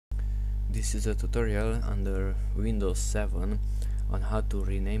This is a tutorial under Windows 7 on how to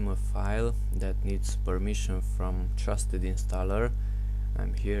rename a file that needs permission from TrustedInstaller.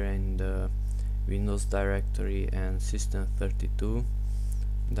 I'm here in the Windows directory and System32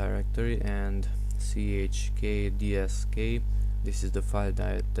 directory and chkdsk. This is the file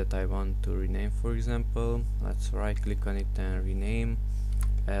that I want to rename. For example, let's right click on it and rename,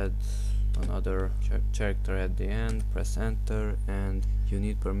 add another character at the end, press enter, and you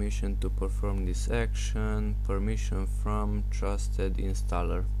need permission to perform this action. Permission from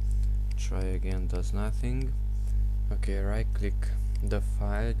TrustedInstaller. Try again, does nothing. Okay, right click the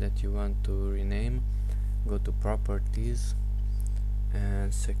file that you want to rename, go to properties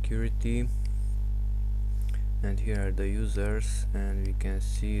and security, and here are the users, and we can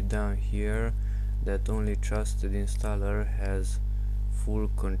see down here that only TrustedInstaller has full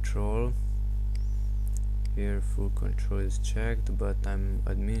control. Here full control is checked, but I'm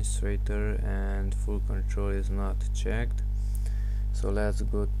administrator and full control is not checked. So let's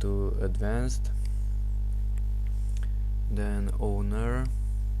go to advanced, then owner,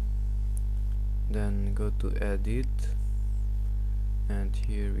 then go to edit, and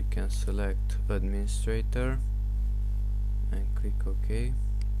here we can select administrator and click OK.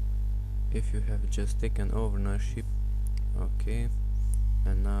 If you have just taken ownership, okay.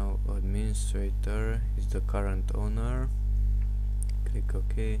 And now administrator is the current owner, click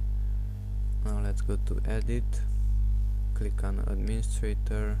OK. Now let's go to edit, click on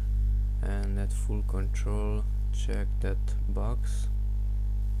administrator, and at full control check that box,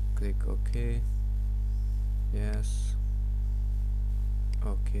 click OK, yes,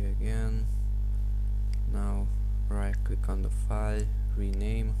 OK again. Now right click on the file,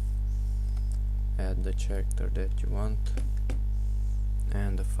 rename, add the character that you want,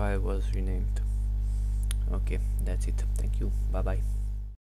 and the file was renamed. Okay, that's it. Thank you. Bye bye.